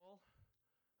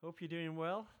Hope you're doing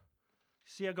well.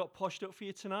 See, I got poshed up for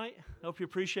you tonight. Hope you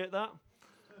appreciate that.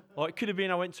 Or it could have been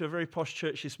I went to a very posh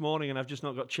church this morning and I've just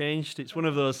not got changed. It's one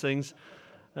of those things.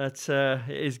 But it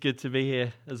is good to be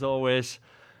here, as always.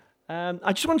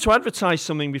 I just want to advertise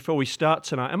something before we start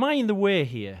tonight. Am I in the way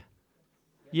here?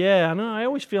 Yeah, I know. I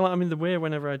always feel like I'm in the way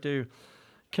whenever I do.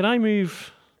 Can I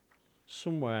move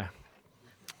somewhere?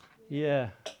 Yeah.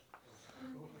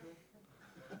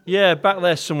 Yeah, back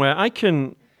there somewhere. I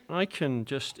can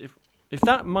just, if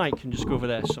that mic can just go over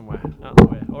there somewhere, out of the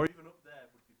way, or even up there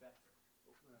would be better.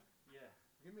 Yeah.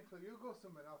 Give me a clue. You go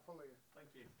somewhere, I'll follow you. Thank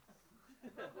you.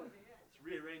 It's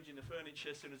rearranging the furniture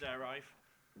as soon as I arrive.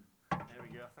 There we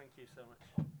go. Thank you so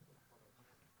much.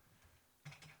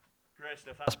 Great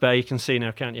stuff. That's better. You can see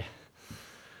now, can't you?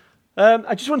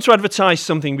 I just want to advertise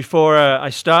something before I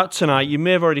start tonight. You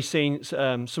may have already seen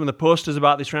some of the posters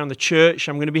about this around the church.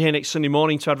 I'm going to be here next Sunday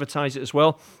morning to advertise it as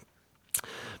well.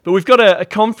 But we've got a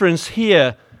conference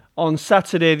here on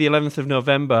Saturday, the 11th of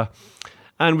November,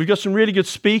 and we've got some really good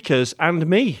speakers and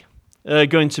me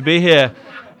going to be here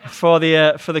for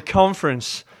the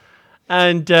conference.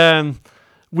 And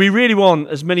we really want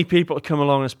as many people to come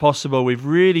along as possible. We've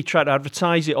really tried to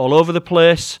advertise it all over the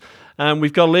place.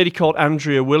 We've got a lady called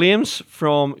Andrea Williams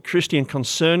from Christian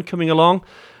Concern coming along.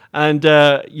 And,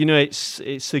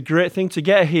 it's a great thing to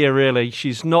get her here, really.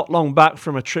 She's not long back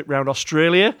from a trip around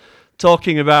Australia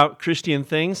talking about Christian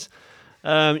things.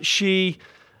 She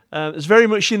is very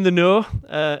much in the know,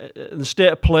 in the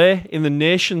state of play in the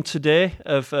nation today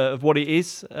of what it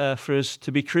is for us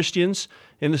to be Christians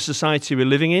in the society we're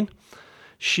living in.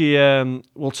 She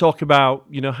will talk about,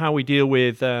 how we deal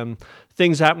with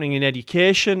things happening in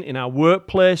education, in our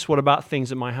workplace, what about things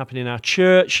that might happen in our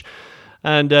church.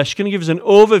 And she's going to give us an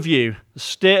overview, the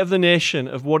state of the nation,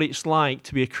 of what it's like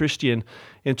to be a Christian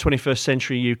in 21st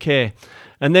century UK.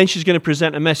 And then she's going to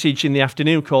present a message in the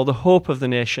afternoon called The Hope of the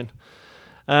Nation.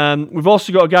 We've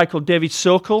also got a guy called David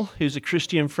Sokol, who's a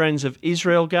Christian Friends of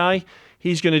Israel guy.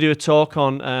 He's going to do a talk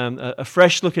on a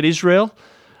fresh look at Israel.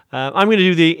 I'm going to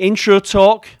do the intro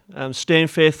talk, Staying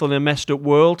Faithful in a Messed Up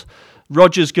World.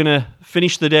 Roger's going to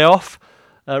finish the day off,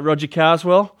 Roger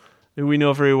Carswell, who we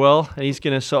know very well, and he's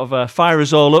going to sort of fire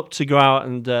us all up to go out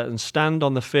and stand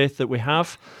on the faith that we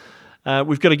have.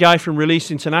 We've got a guy from Release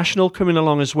International coming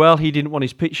along as well. He didn't want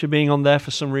his picture being on there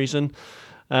for some reason,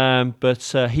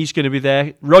 but he's going to be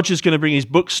there. Roger's going to bring his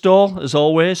book stall, as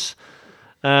always.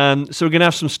 So we're going to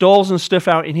have some stalls and stuff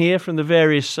out in here from the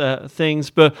various things,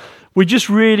 but we just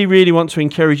really, really want to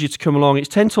encourage you to come along. It's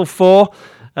 10 till 4.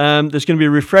 There's going to be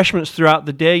refreshments throughout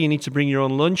the day. You need to bring your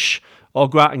own lunch or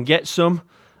go out and get some.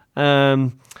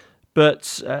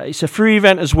 But it's a free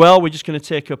event as well. We're just going to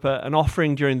take up an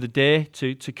offering during the day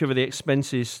to cover the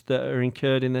expenses that are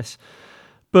incurred in this.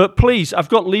 But please, I've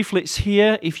got leaflets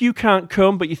here. If you can't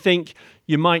come, but you think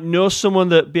you might know someone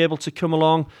that'd be able to come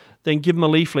along, then give them a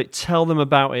leaflet. Tell them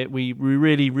about it. We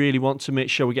really, really want to make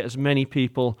sure we get as many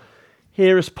people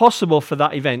here as possible for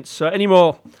that event. So any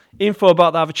more info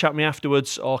about that, have a chat with me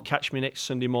afterwards or catch me next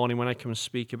Sunday morning when I come and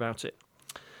speak about it.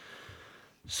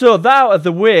 So that out of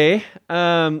the way,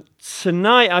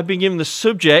 tonight I've been given the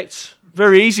subject,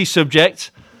 very easy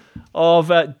subject,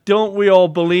 of don't we all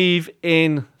believe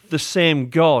in the same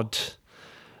God?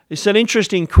 It's an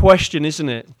interesting question, isn't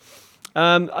it?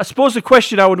 I suppose the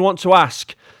question I would want to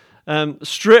ask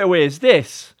straight away is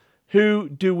this: who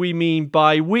do we mean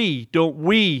by we? Don't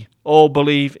we all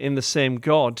believe in the same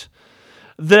God?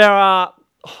 There are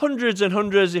hundreds and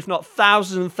hundreds, if not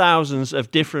thousands and thousands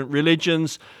of different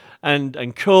religions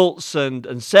and cults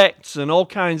and sects and all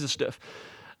kinds of stuff.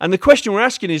 And the question we're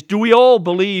asking is, do we all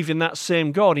believe in that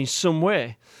same God in some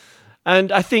way?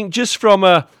 And I think just from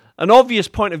an obvious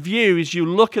point of view, as you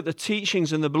look at the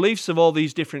teachings and the beliefs of all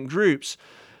these different groups,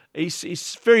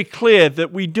 it's very clear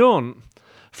that we don't.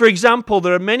 For example,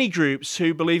 there are many groups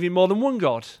who believe in more than one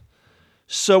God.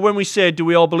 So when we say, do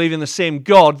we all believe in the same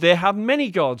God, they have many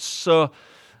gods. So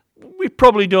we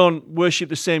probably don't worship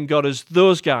the same God as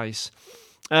those guys.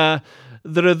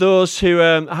 There are those who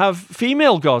have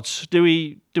female gods. Do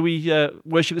we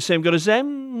worship the same God as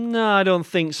them? No, I don't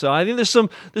think so. I think there's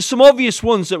some obvious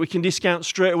ones that we can discount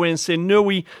straight away and say, no,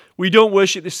 we don't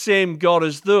worship the same God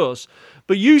as those.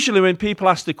 But usually when people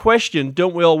ask the question,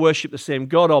 don't we all worship the same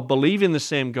God or believe in the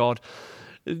same God,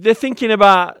 they're thinking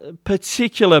about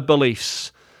particular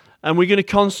beliefs, and we're going to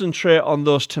concentrate on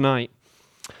those tonight.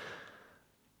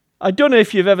 I don't know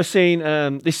if you've ever seen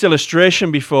this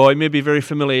illustration before. It may be very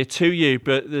familiar to you,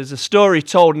 but there's a story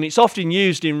told, and it's often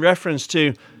used in reference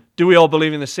to, do we all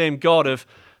believe in the same God, of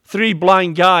three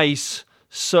blind guys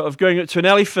sort of going up to an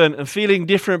elephant and feeling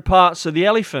different parts of the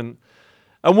elephant.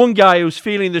 And one guy who's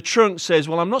feeling the trunk says,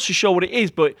 well, I'm not so sure what it is,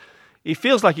 but it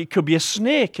feels like it could be a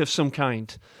snake of some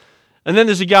kind. And then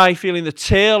there's a guy feeling the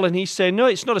tail, and he's saying, no,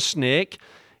 it's not a snake.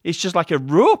 It's just like a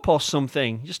rope or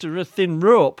something, just a real thin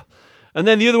rope. And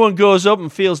then the other one goes up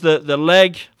and feels the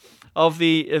leg of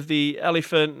the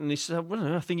elephant, and he says,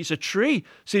 well, I think it's a tree.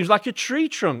 Seems like a tree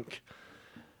trunk.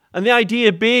 And the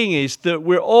idea being is that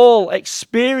we're all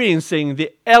experiencing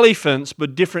the elephants,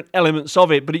 but different elements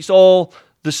of it, but it's all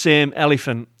the same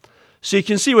elephant. So you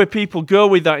can see where people go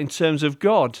with that in terms of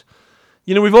God.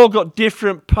 You know, we've all got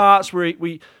different parts where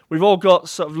we've all got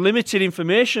sort of limited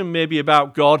information maybe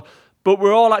about God, but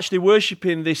we're all actually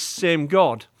worshipping this same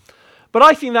God. But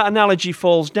I think that analogy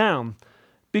falls down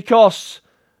because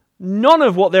none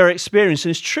of what they're experiencing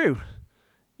is true.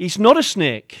 It's not a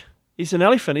snake. It's an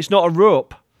elephant. It's not a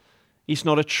rope. It's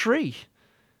not a tree.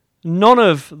 None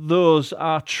of those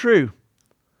are true.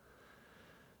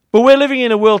 But we're living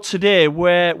in a world today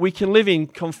where we can live in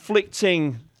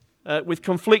conflicting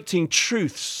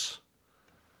truths.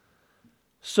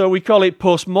 So we call it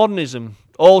postmodernism.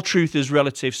 All truth is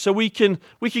relative. So we can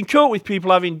cope with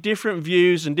people having different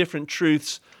views and different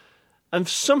truths and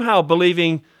somehow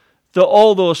believing that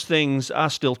all those things are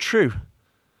still true.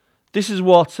 This is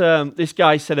what this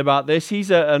guy said about this. He's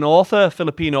an author, a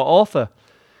Filipino author.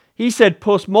 He said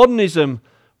postmodernism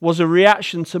was a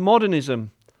reaction to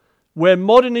modernism. Where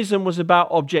modernism was about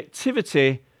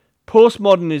objectivity,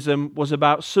 postmodernism was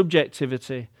about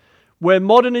subjectivity. Where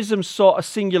modernism sought a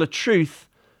singular truth,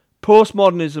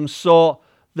 postmodernism sought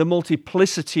the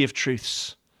multiplicity of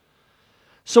truths.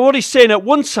 So what he's saying, at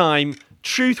one time,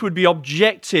 truth would be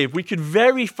objective. We could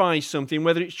verify something,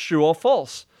 whether it's true or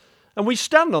false. And we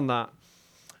stand on that.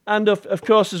 And of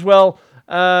course as well,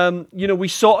 we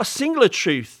sought a singular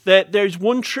truth, that there is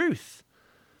one truth.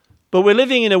 But we're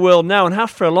living in a world now, and have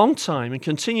for a long time, and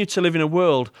continue to live in a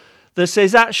world that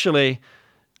says, actually,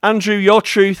 Andrew, your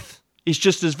truth is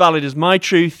just as valid as my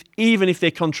truth, even if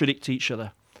they contradict each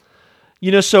other.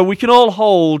 You know, so we can all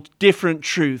hold different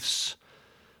truths.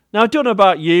 Now, I don't know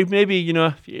about you. Maybe,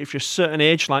 if you're a certain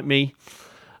age like me,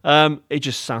 it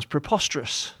just sounds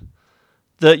preposterous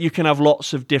that you can have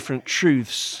lots of different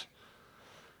truths.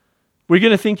 We're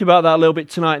going to think about that a little bit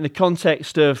tonight in the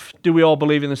context of, do we all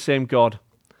believe in the same God?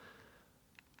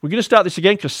 We're going to start this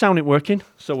again because sound ain't working,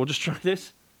 so we'll just try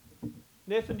this.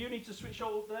 Nathan, do you need to switch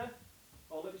all up there?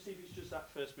 Or let me see if it's just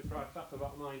that first before I faff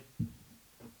about mine.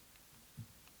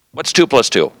 What's 2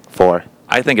 plus 2? 4.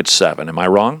 I think it's 7. Am I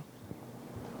wrong?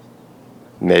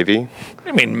 Maybe. What do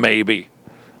you mean maybe?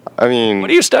 I mean, What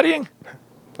are you studying?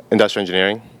 industrial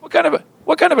engineering. What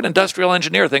kind of an industrial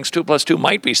engineer thinks 2 plus 2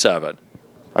 might be 7?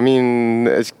 I mean,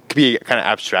 it could be kind of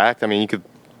abstract. I mean, you could,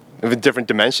 if a different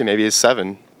dimension, maybe it's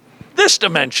 7. This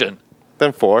dimension.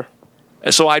 Then 4.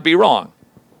 So I'd be wrong.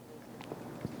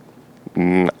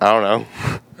 I don't know.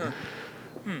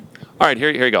 All right,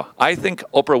 here you go. I think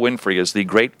Oprah Winfrey is the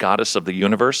great goddess of the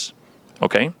universe.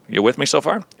 Okay, you with me so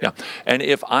far? Yeah. And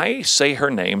if I say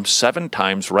her name 7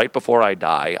 times right before I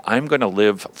die, I'm going to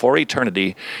live for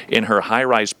eternity in her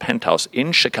high-rise penthouse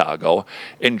in Chicago,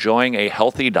 enjoying a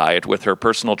healthy diet with her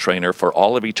personal trainer for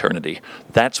all of eternity.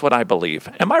 That's what I believe.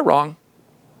 Am I wrong?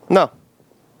 No.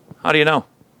 How do you know?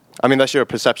 I mean, that's your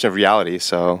perception of reality,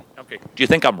 so Okay. Do you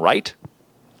think I'm right?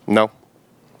 no.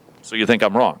 So you think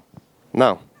I'm wrong?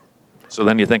 No. So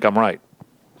then you think I'm right?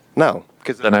 No.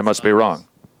 Because Then I must be wrong.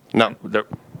 No.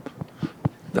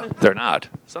 They're not.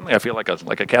 Suddenly I feel like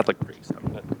a Catholic priest.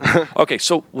 Okay,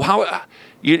 so how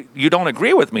you don't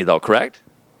agree with me though, correct?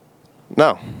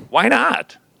 No. Why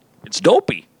not? It's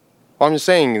dopey. Well, I'm just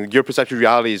saying your perception of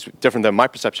reality is different than my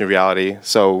perception of reality,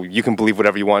 so you can believe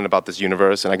whatever you want about this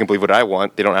universe, and I can believe what I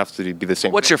want. They don't have to be the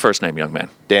same. What's your first name, young man?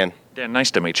 Dan. Dan, nice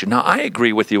to meet you. Now, I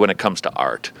agree with you when it comes to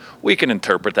art. We can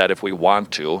interpret that if we want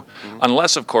to,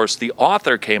 unless, of course, the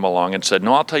author came along and said,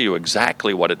 no, I'll tell you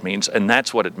exactly what it means, and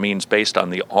that's what it means based on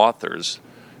the author's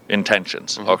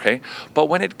intentions, okay? But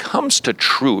when it comes to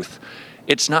truth,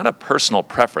 it's not a personal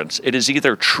preference. It is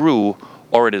either true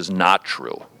or it is not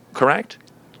true, correct?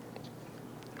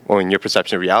 Well, in your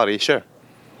perception of reality, sure.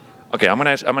 Okay, I'm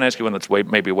gonna ask you one that's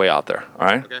maybe way out there, all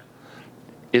right? Okay.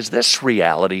 Is this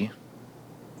reality?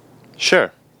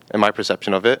 Sure. In my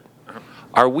perception of it,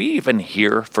 Are we even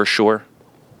here for sure?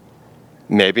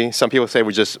 maybe. Some people say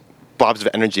we're just blobs of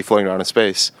energy floating around in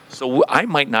space. So I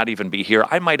might not even be here.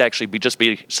 I might actually just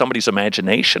be somebody's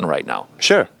imagination right now.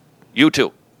 Sure. You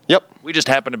too. Yep. We just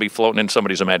happen to be floating in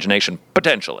somebody's imagination,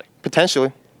 potentially.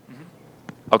 Potentially.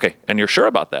 Okay, and you're sure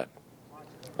about that?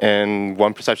 And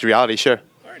one perception of reality, sure.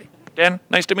 Dan,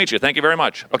 nice to meet you. Thank you very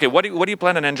much. Okay, what do you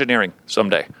plan on engineering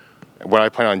someday? What I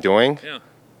plan on doing,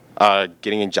 Yeah.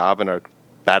 getting a job in our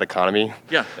bad economy.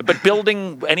 Yeah, but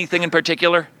building anything in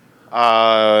particular?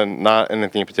 Not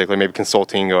anything in particular. Maybe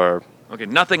consulting or. Okay,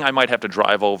 nothing I might have to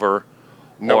drive over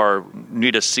No. or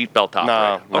need a seatbelt to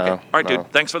operate. No, Okay, all right, no.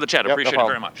 dude. Thanks for the chat. Yep, no Appreciate it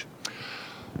problem. very much.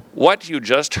 What you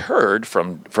just heard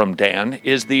from Dan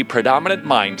is the predominant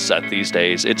mindset these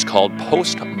days. It's called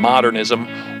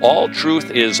postmodernism. All truth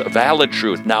is valid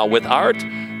truth. Now, with art,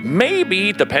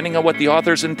 maybe, depending on what the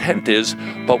author's intent is,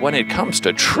 but when it comes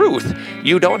to truth,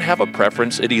 you don't have a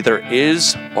preference. It either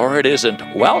is or it isn't.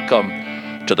 Welcome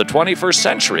to the 21st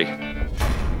century.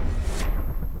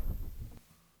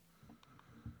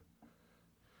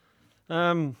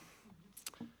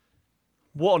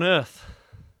 What on earth?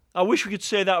 I wish we could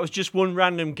say that was just one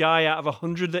random guy out of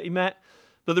 100 that he met,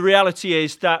 but the reality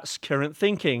is that's current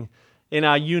thinking in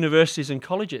our universities and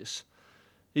colleges.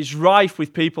 It's rife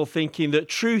with people thinking that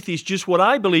truth is just what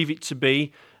I believe it to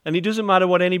be, and it doesn't matter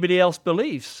what anybody else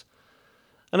believes.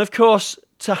 And of course,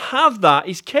 to have that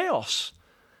is chaos.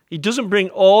 It doesn't bring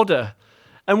order.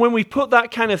 And when we put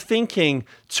that kind of thinking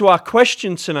to our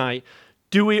question tonight,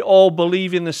 do we all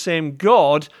believe in the same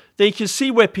God? Then you can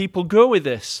see where people go with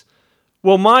this.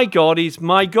 Well, my God is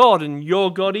my God, and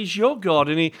your God is your God.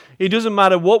 And it doesn't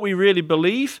matter what we really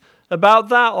believe about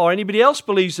that or anybody else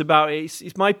believes about it.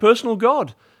 It's my personal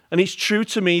God, and it's true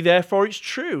to me, therefore it's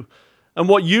true. And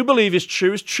what you believe is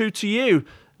true to you,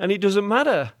 and it doesn't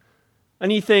matter.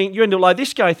 And you end up like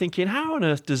this guy thinking, how on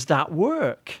earth does that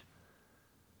work?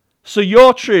 So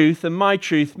your truth and my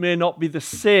truth may not be the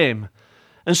same.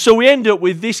 And so we end up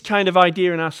with this kind of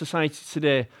idea in our society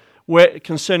today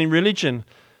concerning religion,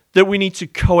 that we need to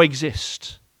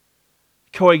coexist.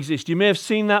 Coexist. You may have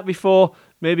seen that before,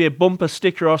 maybe a bumper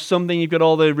sticker or something. You've got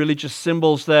all the religious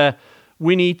symbols there.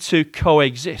 We need to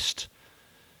coexist.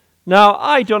 Now,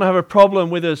 I don't have a problem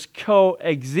with us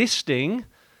coexisting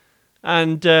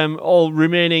and all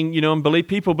remaining, and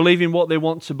people believing what they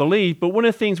want to believe. But one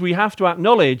of the things we have to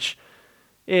acknowledge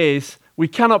is we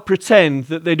cannot pretend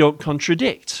that they don't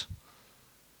contradict.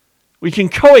 We can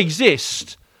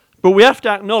coexist, but we have to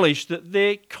acknowledge that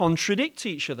they contradict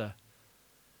each other.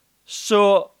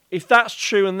 So if that's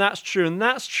true and that's true and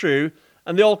that's true,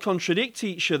 and they all contradict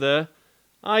each other,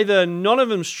 either none of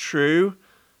them's true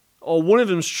or one of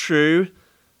them's true,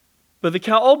 but they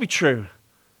can't all be true.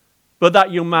 But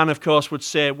that young man, of course, would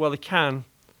say, well, they can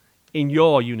in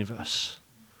your universe.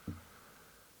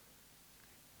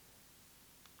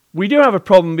 We do have a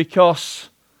problem because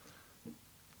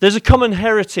there's a common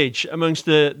heritage amongst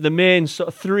the main sort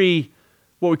of three,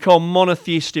 what we call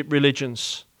monotheistic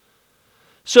religions.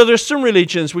 So there are some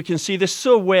religions we can see they're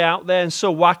so way out there and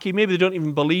so wacky. Maybe they don't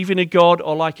even believe in a God,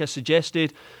 or like I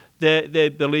suggested, they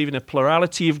believe in a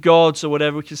plurality of gods or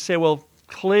whatever. We can say, well,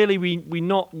 clearly we're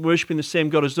not worshipping the same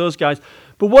God as those guys.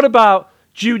 But what about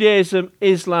Judaism,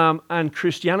 Islam, and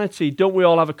Christianity? Don't we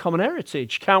all have a common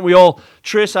heritage? Can't we all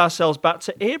trace ourselves back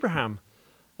to Abraham?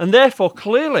 And therefore,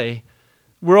 clearly,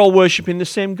 we're all worshipping the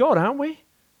same God, aren't we?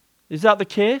 Is that the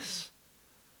case?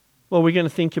 Well, we're going to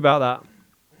think about that.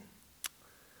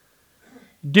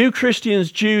 Do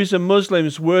Christians, Jews, and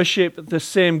Muslims worship the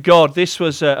same God? This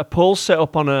was a poll set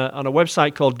up on a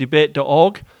website called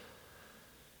debate.org.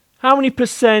 How many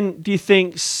percent do you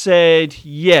think said,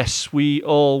 yes, we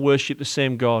all worship the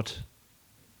same God?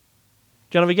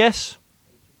 Do you have a guess?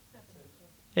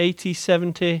 80,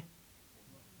 70,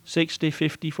 60,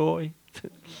 50, 40?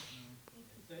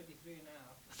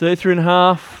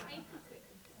 33.5.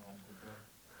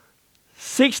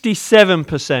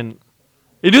 67%.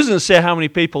 It doesn't say how many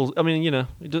people,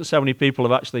 it doesn't say how many people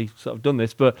have actually sort of done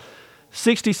this, but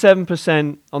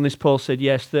 67% on this poll said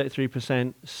yes,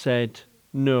 33% said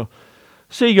no.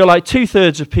 So you go, like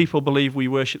 2/3 of people believe we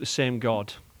worship the same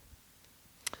God.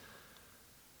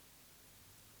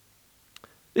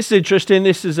 This is interesting.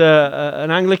 This is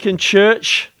an Anglican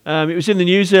church. It was in the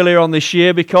news earlier on this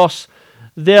year because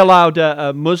they allowed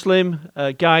a Muslim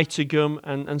guy to come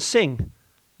and sing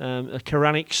a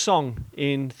Quranic song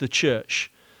in the church.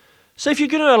 So if you're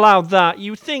going to allow that,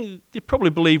 you would think they probably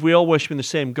believe we all worship in the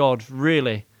same God,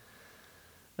 really.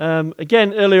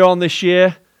 Again, earlier on this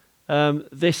year,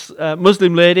 this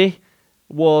Muslim lady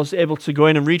was able to go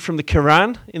in and read from the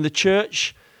Quran in the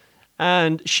church,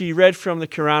 and she read from the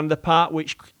Quran the part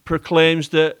which proclaims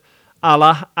that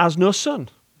Allah has no son.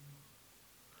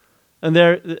 And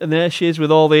there she is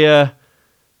with all the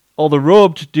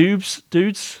robed dudes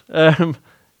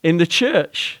in the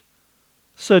church.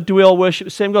 So do we all worship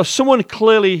the same God? Someone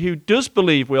clearly who does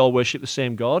believe we all worship the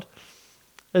same God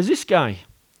is this guy.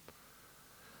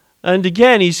 And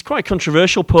again, he's quite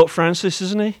controversial, Pope Francis,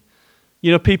 isn't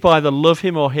he? People either love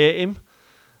him or hate him.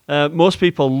 Most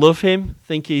people love him,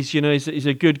 think he's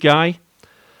a good guy.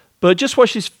 But just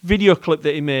watch this video clip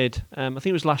that he made. I think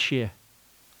it was last year.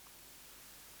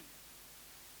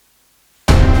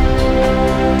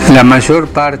 La mayor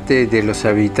parte de los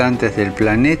habitantes del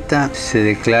planeta se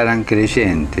declaran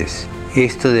creyentes.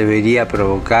 Esto debería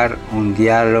provocar un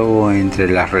diálogo entre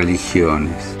las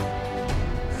religiones.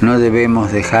 No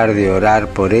debemos dejar de orar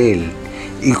por él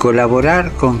y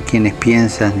colaborar con quienes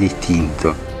piensan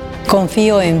distinto.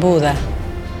 Confío en Buda.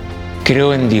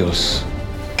 Creo en Dios.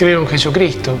 Creo en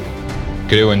Jesucristo.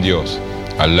 Creo en Dios,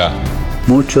 Alá.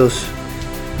 Muchos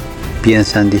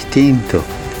piensan distinto,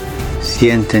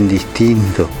 sienten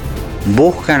distinto,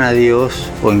 buscan a Dios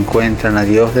o encuentran a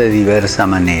Dios de diversa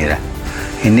manera.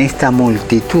 En esta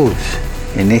multitud,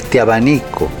 en este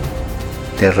abanico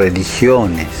de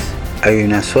religiones, hay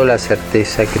una sola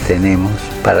certeza que tenemos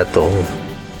para todos.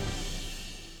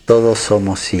 Todos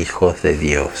somos hijos de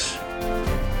Dios.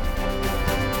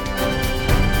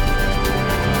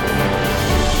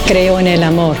 Creo en el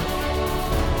amor.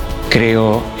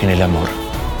 Creo en el amor.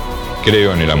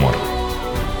 Creo en el amor.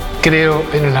 Creo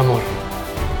en el amor.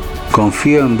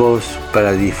 Confío en vos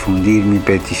para difundir mi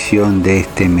petición de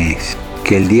este mes.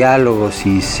 Que el diálogo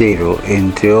sincero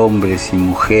entre hombres y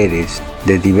mujeres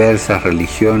de diversas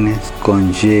religiones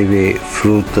conlleve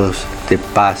frutos de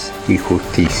paz y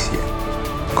justicia.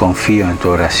 Confío en tu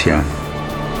oración.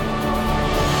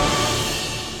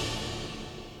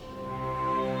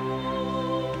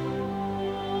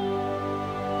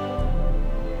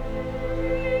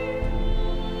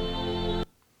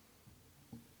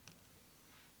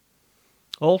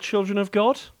 All children of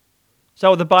God? Is that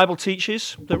what the Bible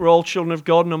teaches? That we're all children of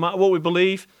God no matter what we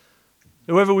believe,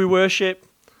 whoever we worship?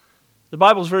 The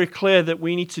Bible's very clear that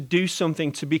we need to do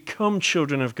something to become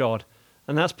children of God,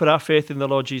 and that's put our faith in the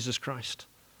Lord Jesus Christ.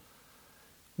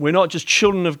 We're not just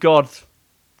children of God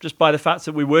just by the fact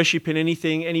that we worship in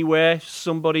anything, anywhere,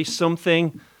 somebody,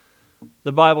 something.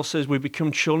 The Bible says we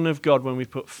become children of God when we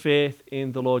put faith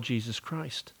in the Lord Jesus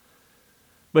Christ.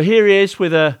 But here he is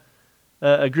with a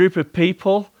group of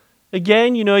people.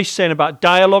 Again, you know, he's saying about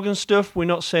dialogue and stuff. We're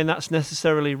not saying that's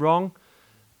necessarily wrong.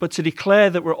 But to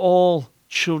declare that we're all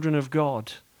children of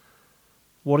God,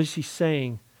 what is he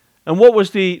saying? And what was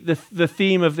the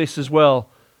theme of this as well?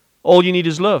 All you need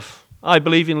is love. I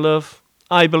believe in love.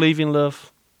 I believe in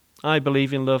love. I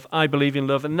believe in love. I believe in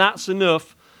love. And that's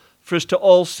enough for us to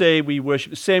all say we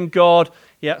worship the same God.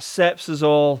 He accepts us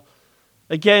all.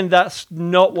 Again, that's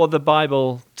not what the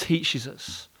Bible teaches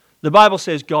us. The Bible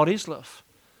says God is love.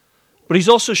 But he's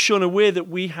also shown a way that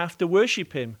we have to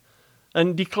worship him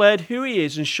and declared who he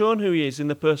is and shown who he is in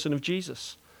the person of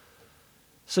Jesus.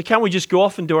 So can't we just go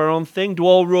off and do our own thing? Do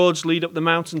all roads lead up the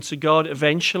mountain to God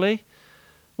eventually?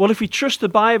 Well, if we trust the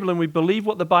Bible and we believe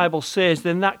what the Bible says,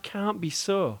 then that can't be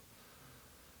so.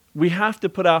 We have to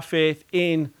put our faith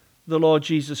in the Lord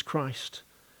Jesus Christ.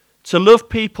 To love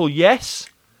people, yes.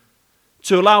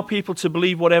 To allow people to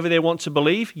believe whatever they want to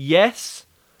believe, yes.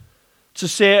 To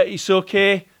say it's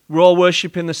okay, we're all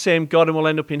worshiping the same God and we'll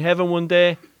end up in heaven one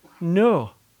day,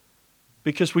 no.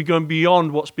 Because we're going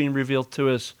beyond what's been revealed to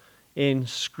us in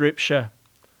Scripture.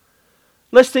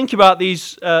 Let's think about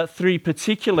these three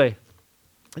particularly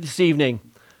this evening.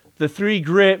 The three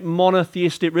great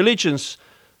monotheistic religions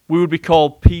we would be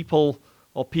called people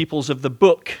or peoples of the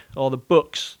book or the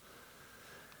books.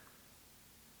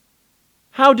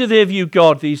 How do they view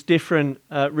God, these different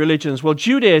religions? Well,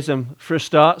 Judaism, for a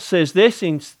start, says this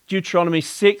in Deuteronomy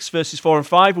 6, verses 4 and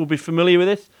 5. We'll be familiar with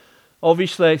it.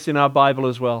 Obviously, it's in our Bible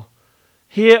as well.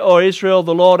 Hear, O Israel,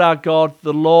 the Lord our God,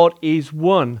 the Lord is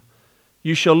one.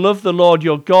 You shall love the Lord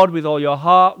your God with all your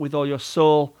heart, with all your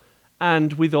soul,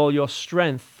 and with all your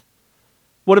strength.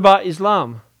 What about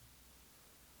Islam?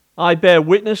 I bear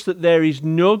witness that there is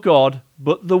no God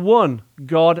but the one,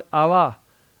 God Allah.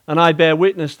 And I bear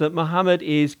witness that Muhammad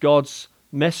is God's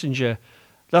messenger.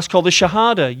 That's called the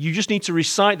Shahada. You just need to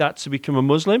recite that to become a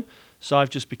Muslim. So I've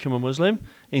just become a Muslim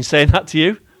in saying that to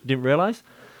you. Didn't realize.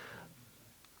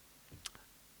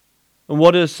 And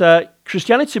what does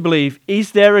Christianity believe?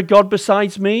 Is there a God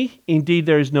besides me? Indeed,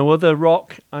 there is no other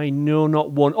rock. I know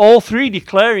not one. All three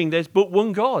declaring there's but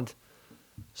one God.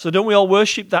 So don't we all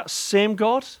worship that same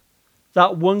God?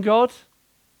 That one God?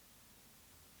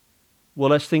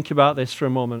 Well, let's think about this for a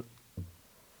moment.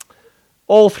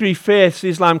 All three faiths,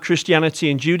 Islam,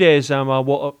 Christianity, and Judaism, are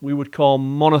what we would call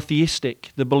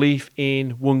monotheistic, the belief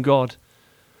in one God.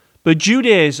 But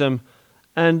Judaism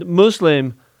and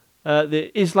Muslim,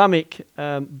 the Islamic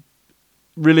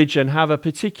religion, have a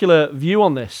particular view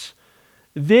on this.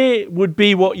 They would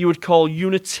be what you would call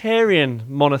Unitarian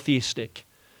monotheistic.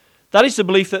 That is the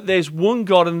belief that there's one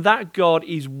God, and that God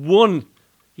is one.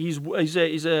 He's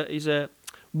a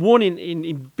one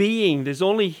in being. There's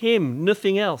only him,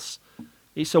 nothing else.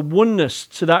 It's a oneness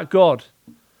to that God.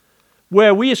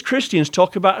 Where we as Christians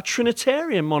talk about a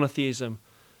Trinitarian monotheism.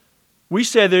 We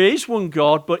say there is one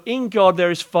God, but in God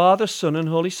there is Father, Son, and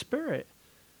Holy Spirit.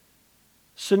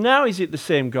 So now is it the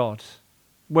same God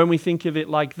when we think of it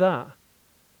like that?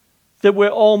 That we're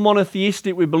all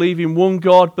monotheistic, we believe in one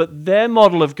God, but their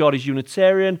model of God is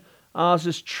Unitarian, ours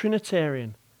is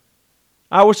Trinitarian.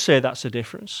 I would say that's a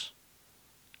difference.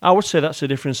 I would say that's a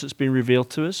difference that's been revealed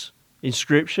to us in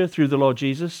Scripture through the Lord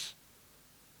Jesus.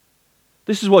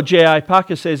 This is what J.I.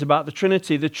 Packer says about the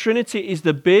Trinity. The Trinity is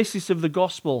the basis of the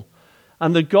gospel,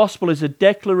 and the gospel is a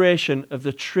declaration of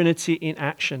the Trinity in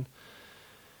action.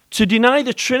 To deny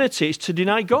the Trinity is to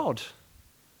deny God.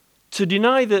 To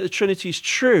deny that the Trinity is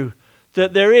true,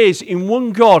 that there is in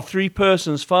one God, three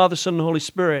persons, Father, Son, and Holy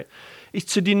Spirit, is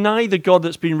to deny the God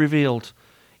that's been revealed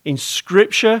in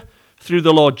Scripture, through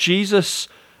the Lord Jesus,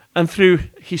 and through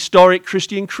historic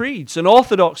Christian creeds and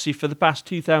orthodoxy for the past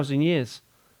 2,000 years.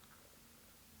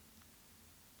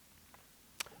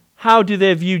 How do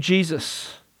they view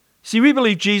Jesus? See, we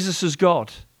believe Jesus is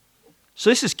God. So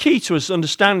this is key to us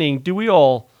understanding, do we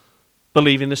all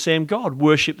believe in the same God,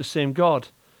 worship the same God?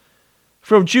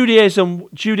 From Judaism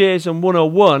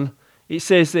 101, it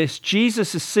says this: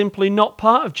 Jesus is simply not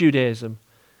part of Judaism.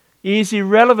 He is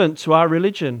irrelevant to our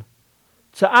religion.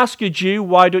 To ask a Jew,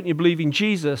 why don't you believe in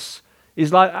Jesus,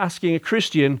 is like asking a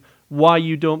Christian, why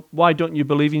don't you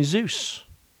believe in Zeus?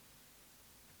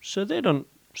 So they don't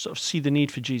sort of see the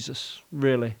need for Jesus,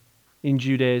 really, in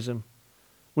Judaism.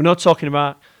 We're not talking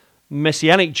about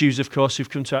Messianic Jews, of course, who've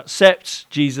come to accept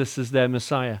Jesus as their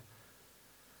Messiah.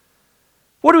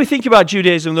 What do we think about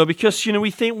Judaism, though? Because,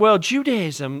 we think, well,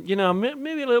 Judaism,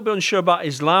 maybe a little bit unsure about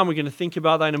Islam. We're going to think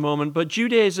about that in a moment. But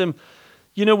Judaism,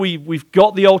 we've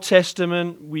got the Old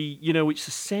Testament. It's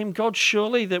the same God,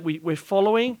 surely, that we're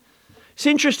following. It's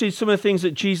interesting, some of the things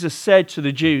that Jesus said to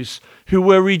the Jews who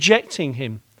were rejecting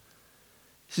him.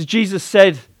 So Jesus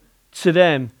said to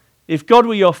them, if God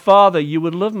were your father, you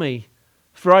would love me,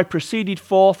 for I proceeded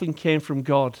forth and came from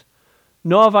God.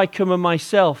 Nor have I come of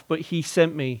myself, but he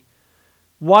sent me.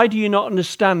 Why do you not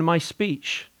understand my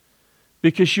speech?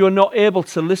 Because you are not able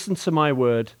to listen to my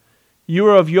word. You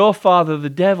are of your father, the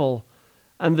devil,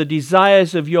 and the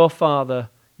desires of your father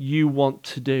you want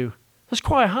to do. That's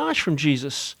quite harsh from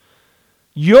Jesus.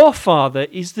 Your father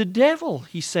is the devil,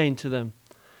 he's saying to them.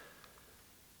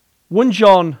 1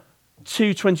 John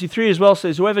 2:23 as well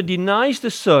says, whoever denies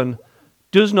the Son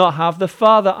does not have the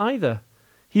Father either.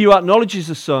 He who acknowledges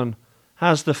the Son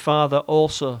has the Father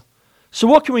also. So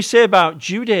what can we say about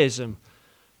Judaism?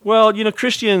 Well,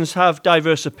 Christians have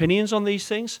diverse opinions on these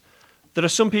things. There are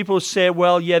some people who say,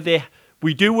 well, yeah,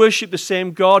 we do worship the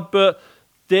same God, but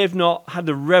they've not had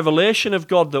the revelation of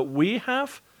God that we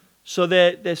have. So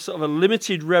they're sort of a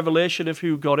limited revelation of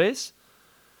who God is.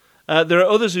 There are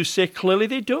others who say clearly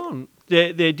they don't.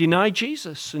 They deny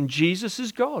Jesus, and Jesus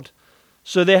is God.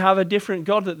 So they have a different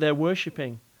God that they're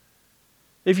worshipping.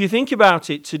 If you think about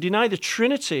it, to deny the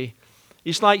Trinity,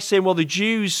 it's like saying, well, the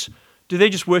Jews, do they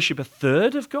just worship a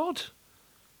third of God?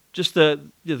 Just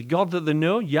the God that they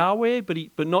know, Yahweh,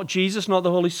 but not Jesus, not the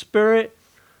Holy Spirit.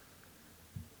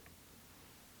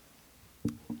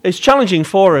 It's challenging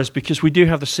for us because we do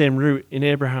have the same root in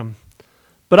Abraham.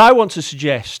 But I want to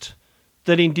suggest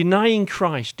that in denying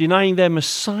Christ, denying their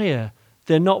Messiah,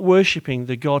 they're not worshipping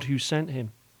the God who sent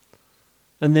him.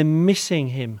 And they're missing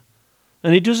him.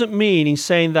 And it doesn't mean in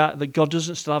saying that God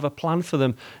doesn't still have a plan for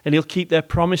them and he'll keep his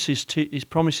promises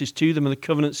to them and the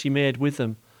covenants he made with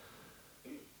them.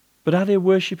 But are they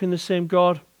worshipping the same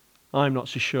God? I'm not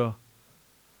so sure.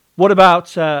 What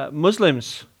about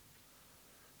Muslims?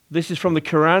 This is from the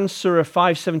Quran, Surah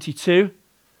 572.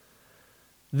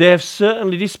 They have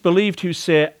certainly disbelieved who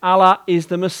say Allah is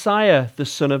the Messiah, the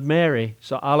son of Mary.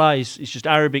 So Allah is just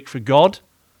Arabic for God,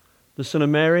 the son of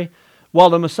Mary. While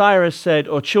the Messiah has said,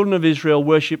 O children of Israel,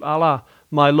 worship Allah,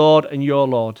 my Lord and your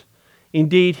Lord.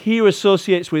 Indeed, he who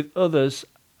associates with others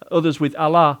with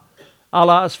Allah,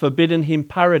 Allah has forbidden him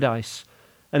paradise,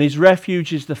 and his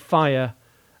refuge is the fire,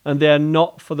 and they are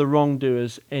not for the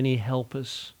wrongdoers any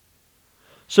helpers.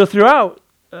 So throughout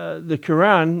the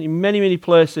Quran, in many, many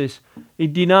places,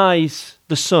 it denies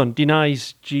the Son,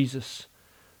 denies Jesus.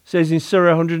 It says in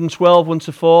Surah 112,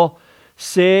 1-4,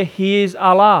 say, he is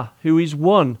Allah, who is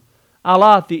one,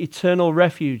 Allah, the eternal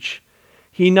refuge.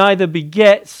 He neither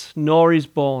begets nor is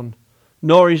born,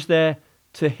 nor is there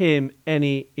to him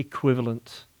any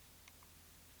equivalent.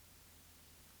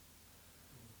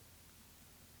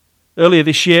 Earlier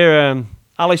this year,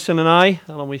 Alison and I,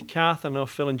 along with Kath, I know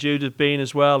Phil and Jude have been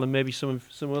as well, and maybe some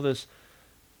others,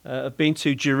 have been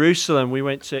to Jerusalem. We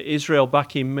went to Israel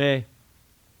back in May.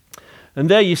 And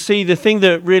there you see the thing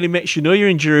that really makes you know you're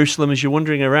in Jerusalem as you're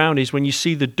wandering around is when you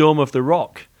see the Dome of the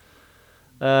Rock,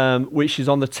 which is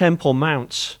on the Temple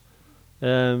Mount.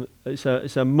 It's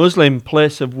a Muslim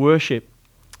place of worship.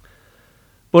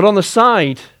 But on the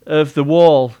side of the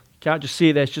wall, you can't just see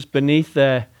it there, it's just beneath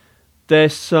there,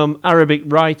 there's some Arabic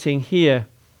writing here.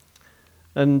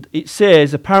 And it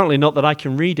says, apparently not that I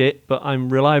can read it, but I'm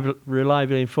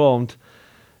reliably informed,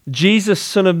 Jesus,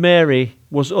 son of Mary,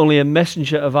 was only a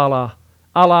messenger of Allah.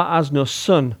 Allah has no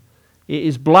son. It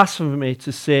is blasphemy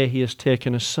to say he has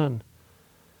taken a son.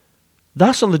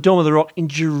 That's on the Dome of the Rock in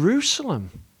Jerusalem.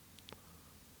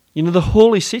 You know, the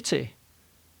holy city.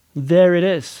 There it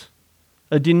is.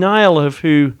 A denial of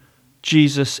who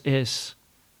Jesus is.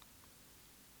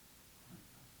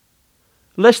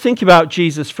 Let's think about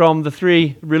Jesus from the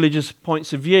three religious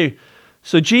points of view.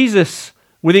 So Jesus,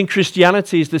 within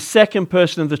Christianity, is the second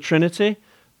person of the Trinity,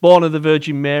 born of the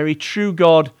Virgin Mary, true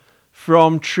God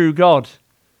from true God.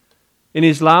 In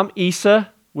Islam,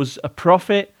 Isa was a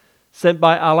prophet sent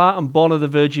by Allah and born of the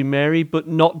Virgin Mary, but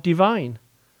not divine.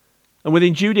 And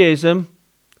within Judaism,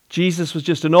 Jesus was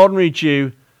just an ordinary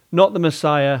Jew, not the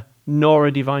Messiah, nor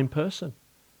a divine person.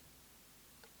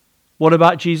 What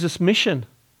about Jesus' mission?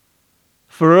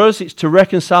 For us, it's to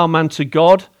reconcile man to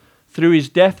God through his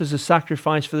death as a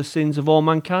sacrifice for the sins of all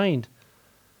mankind.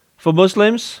 For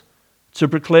Muslims, to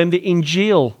proclaim the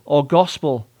Injil or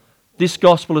gospel. This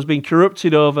gospel has been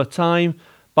corrupted over time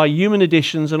by human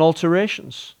additions and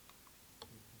alterations.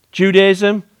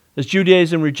 Judaism, as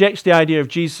Judaism rejects the idea of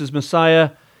Jesus as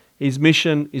Messiah, his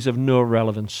mission is of no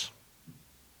relevance.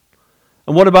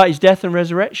 And what about his death and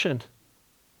resurrection?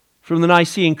 From the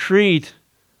Nicene Creed,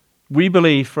 we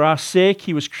believe for our sake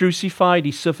he was crucified,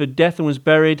 he suffered death and was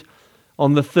buried.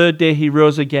 On the third day he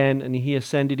rose again and he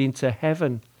ascended into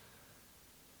heaven.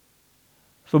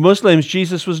 For Muslims,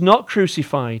 Jesus was not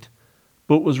crucified,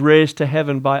 but was raised to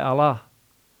heaven by Allah.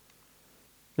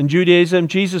 In Judaism,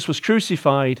 Jesus was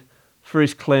crucified for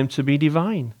his claim to be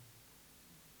divine.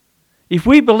 If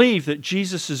we believe that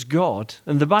Jesus is God,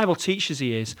 and the Bible teaches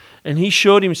he is, and he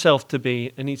showed himself to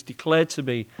be, and he's declared to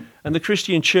be, and the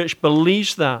Christian church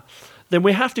believes that, then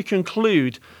we have to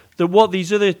conclude that what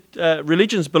these other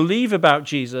religions believe about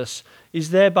Jesus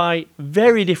is thereby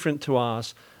very different to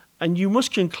ours. And you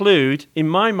must conclude, in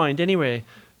my mind anyway,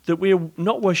 that we are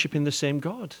not worshipping the same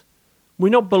God. We're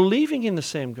not believing in the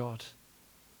same God.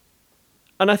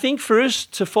 And I think for us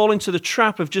to fall into the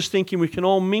trap of just thinking we can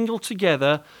all mingle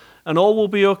together and all will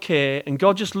be okay, and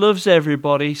God just loves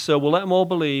everybody, so we'll let them all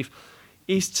believe,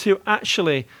 is to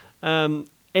actually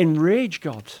enrage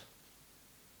God.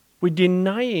 We're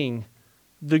denying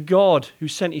the God who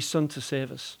sent his Son to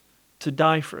save us, to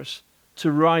die for us,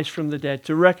 to rise from the dead,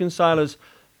 to reconcile us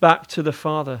back to the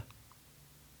Father.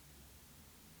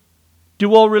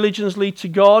 Do all religions lead to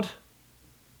God?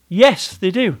 Yes,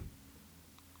 they do.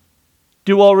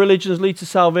 Do all religions lead to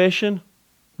salvation?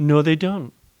 No, they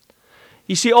don't.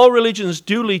 You see, all religions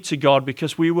do lead to God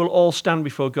because we will all stand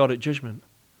before God at judgment.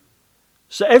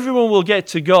 So everyone will get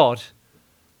to God,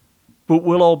 but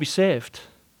we'll all be saved.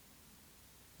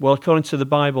 Well, according to the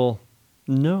Bible,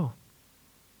 no.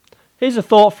 Here's a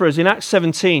thought for us. In Acts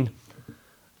 17,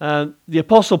 the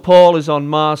Apostle Paul is on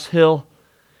Mars Hill.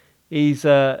 He's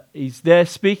there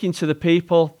speaking to the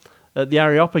people at the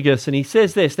Areopagus, and he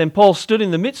says this, "Then Paul stood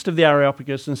in the midst of the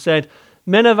Areopagus and said,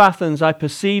 'Men of Athens, I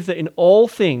perceive that in all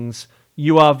things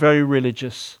you are very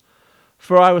religious.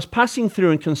 For I was passing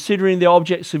through and considering the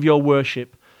objects of your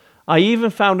worship. I even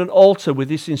found an altar with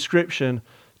this inscription,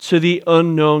 to the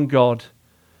unknown God.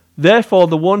 Therefore,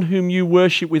 the one whom you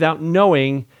worship without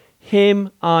knowing,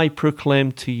 him I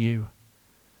proclaim to you.'"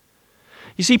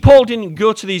 You see, Paul didn't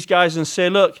go to these guys and say,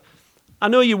 "Look, I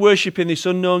know you're worshipping this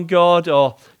unknown God,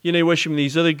 or you're worshipping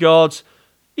these other gods.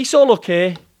 It's all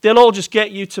okay. They'll all just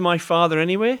get you to my Father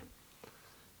anyway."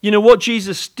 You know what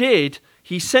Jesus did?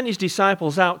 He sent his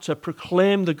disciples out to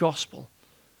proclaim the gospel.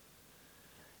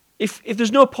 If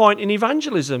there's no point in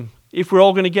evangelism, if we're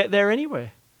all going to get there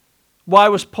anyway, why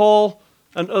was Paul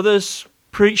and others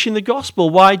preaching the gospel?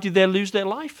 Why did they lose their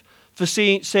life for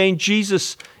saying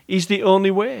Jesus is the only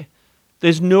way?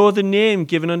 There's no other name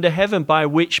given under heaven by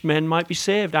which men might be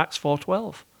saved, Acts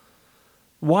 4:12.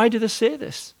 Why do they say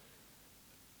this?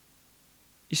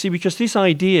 You see, because this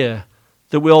idea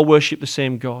that we all worship the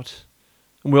same God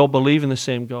and we all believe in the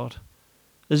same God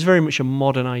is very much a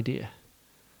modern idea.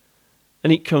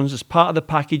 And it comes as part of the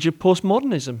package of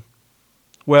postmodernism,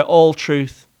 where all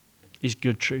truth is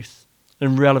good truth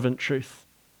and relevant truth.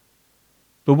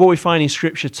 But what we find in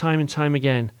Scripture time and time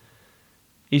again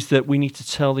is that we need to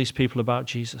tell these people about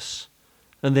Jesus,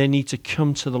 and they need to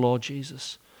come to the Lord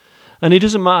Jesus. And it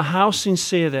doesn't matter how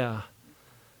sincere they are.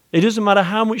 It doesn't matter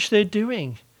how much they're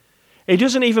doing. It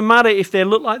doesn't even matter if they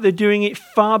look like they're doing it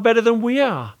far better than we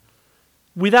are.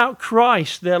 Without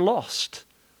Christ, they're lost,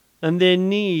 and they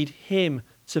need him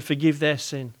to forgive their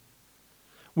sin.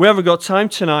 We haven't got time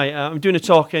tonight. I'm doing a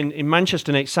talk in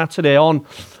Manchester next Saturday on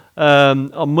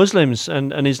Muslims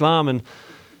and Islam. And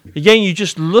again, you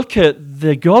just look at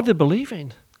the God they believe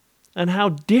in and how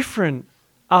different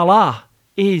Allah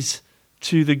is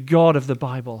to the God of the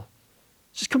Bible.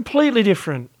 It's just completely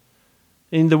different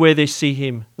in the way they see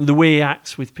him and the way he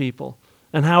acts with people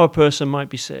and how a person might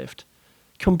be saved.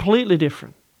 Completely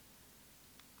different.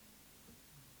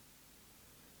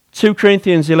 2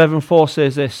 Corinthians 11:4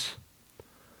 says this,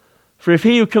 "For if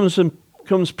he who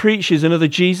comes preaches another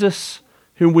Jesus,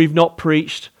 whom we've not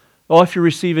preached, or if you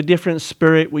receive a different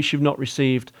spirit which you've not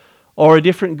received, or a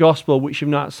different gospel which you've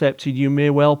not accepted, you may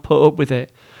well put up with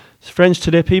it." So friends,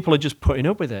 today people are just putting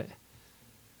up with it.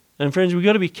 And friends, we've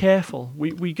got to be careful.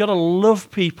 We've got to love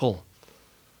people,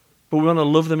 but we want to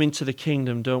love them into the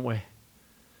kingdom, don't we?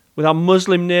 With our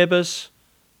Muslim neighbours,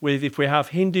 if we have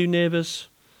Hindu neighbours,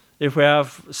 if we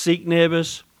have Sikh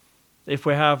neighbours, if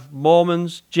we have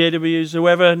Mormons, JWs,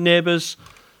 whoever neighbours,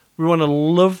 we want to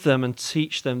love them and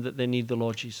teach them that they need the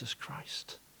Lord Jesus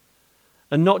Christ.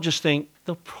 And not just think,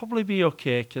 they'll probably be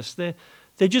okay because they're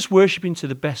just worshipping to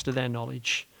the best of their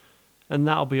knowledge. And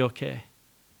that'll be okay.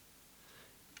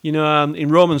 You know, in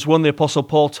Romans 1, the Apostle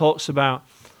Paul talks about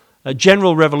a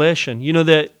general revelation. You know,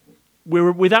 that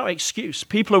we're without excuse.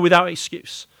 People are without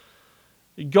excuse.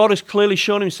 God has clearly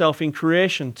shown himself in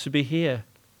creation to be here.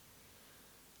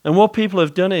 And what people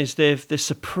have done is they've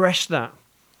suppressed that.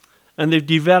 And they've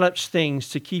developed things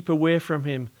to keep away from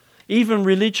him. Even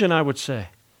religion, I would say.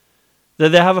 That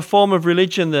they have a form of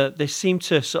religion that they seem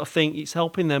to sort of think it's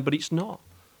helping them, but it's not.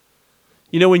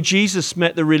 You know, when Jesus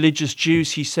met the religious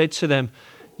Jews, he said to them,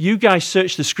 "You guys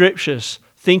search the scriptures,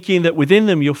 thinking that within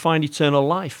them you'll find eternal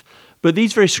life. But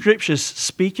these very scriptures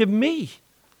speak of me."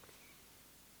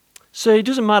 So it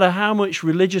doesn't matter how much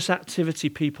religious activity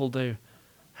people do,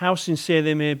 how sincere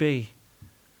they may be,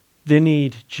 they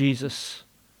need Jesus.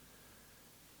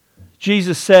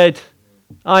 Jesus said,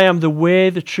 "I am the way,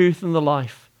 the truth, and the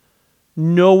life.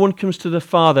 No one comes to the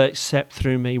Father except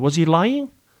through me." Was he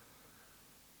lying?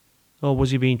 Or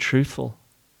was he being truthful?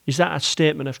 Is that a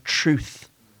statement of truth?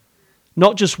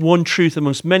 Not just one truth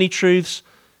amongst many truths.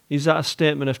 Is that a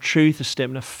statement of truth, a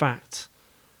statement of fact?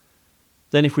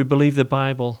 Then if we believe the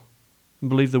Bible and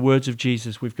believe the words of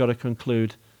Jesus, we've got to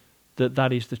conclude that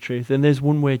that is the truth. And there's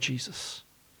one way, Jesus.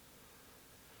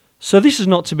 So this is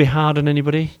not to be hard on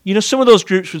anybody. You know, some of those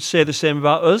groups would say the same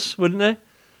about us, wouldn't they?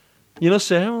 You know,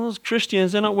 say, "Oh, those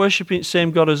Christians, they're not worshipping the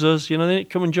same God as us. You know, they need to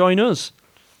come and join us."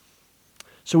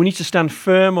 So we need to stand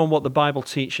firm on what the Bible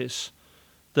teaches.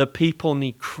 That people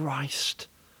need Christ.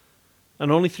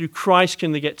 And only through Christ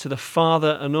can they get to the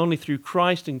Father. And only through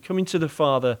Christ and coming to the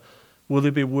Father will they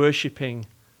be worshipping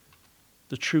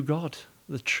the true God,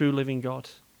 the true living God.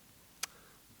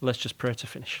 Let's just pray to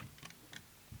finish.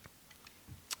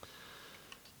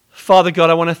 Father God,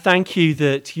 I want to thank you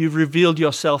that you've revealed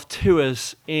yourself to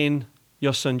us in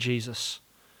your Son Jesus.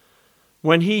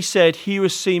 When he said, "He who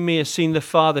has seen me has seen the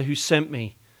Father who sent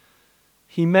me,"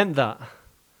 he meant that.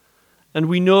 And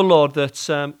we know, Lord, that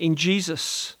in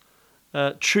Jesus,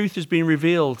 truth has been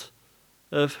revealed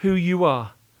of who you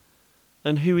are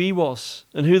and who he was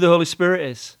and who the Holy Spirit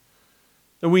is.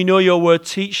 And we know your word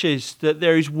teaches that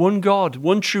there is one God,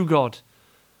 one true God,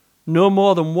 no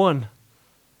more than one.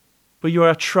 But you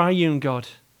are a triune God,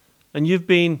 and you've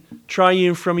been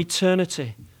triune from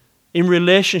eternity in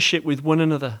relationship with one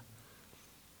another.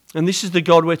 And this is the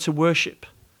God we're to worship.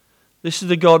 This is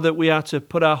the God that we are to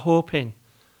put our hope in.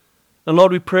 And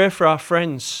Lord, we pray for our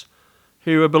friends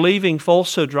who are believing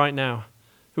falsehood right now,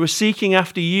 who are seeking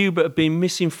after you but have been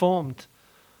misinformed.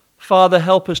 Father,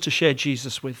 help us to share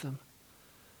Jesus with them.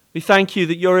 We thank you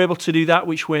that you're able to do that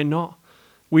which we're not.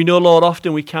 We know, Lord,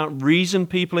 often we can't reason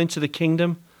people into the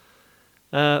kingdom.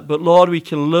 But Lord, we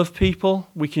can love people,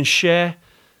 we can share,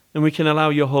 and we can allow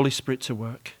your Holy Spirit to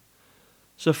work.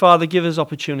 So Father, give us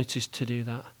opportunities to do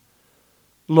that.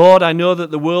 Lord, I know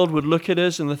that the world would look at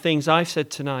us and the things I've said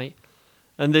tonight,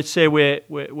 and they'd say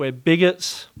we're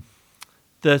bigots,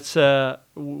 that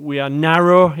we are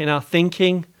narrow in our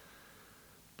thinking.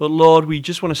 But Lord, we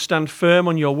just want to stand firm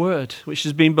on your word, which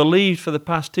has been believed for the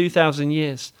past 2,000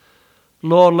 years.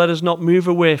 Lord, let us not move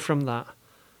away from that.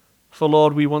 For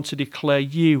Lord, we want to declare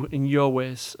you and your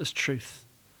ways as truth.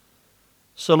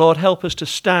 So Lord, help us to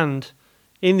stand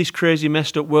in this crazy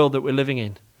messed up world that we're living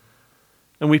in.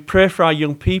 And we pray for our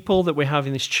young people that we have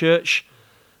in this church.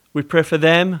 We pray for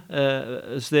them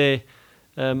as they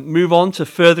move on to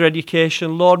further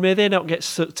education. Lord, may they not get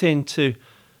sucked into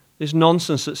this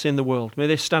nonsense that's in the world. May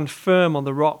they stand firm on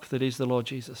the rock that is the Lord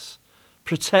Jesus.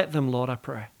 Protect them, Lord, I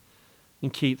pray,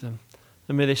 and keep them.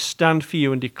 And may they stand for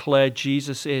you and declare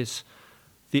Jesus is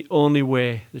the only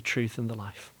way, the truth, and the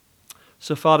life.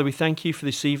 So, Father, we thank you for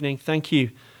this evening. Thank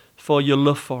you for your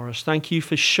love for us. Thank you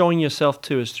for showing yourself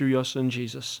to us through your Son,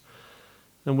 Jesus.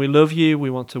 And we love you.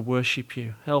 We want to worship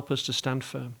you. Help us to stand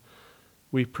firm.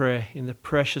 We pray in the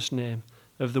precious name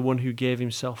of the one who gave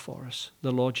himself for us,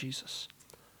 the Lord Jesus.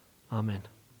 Amen.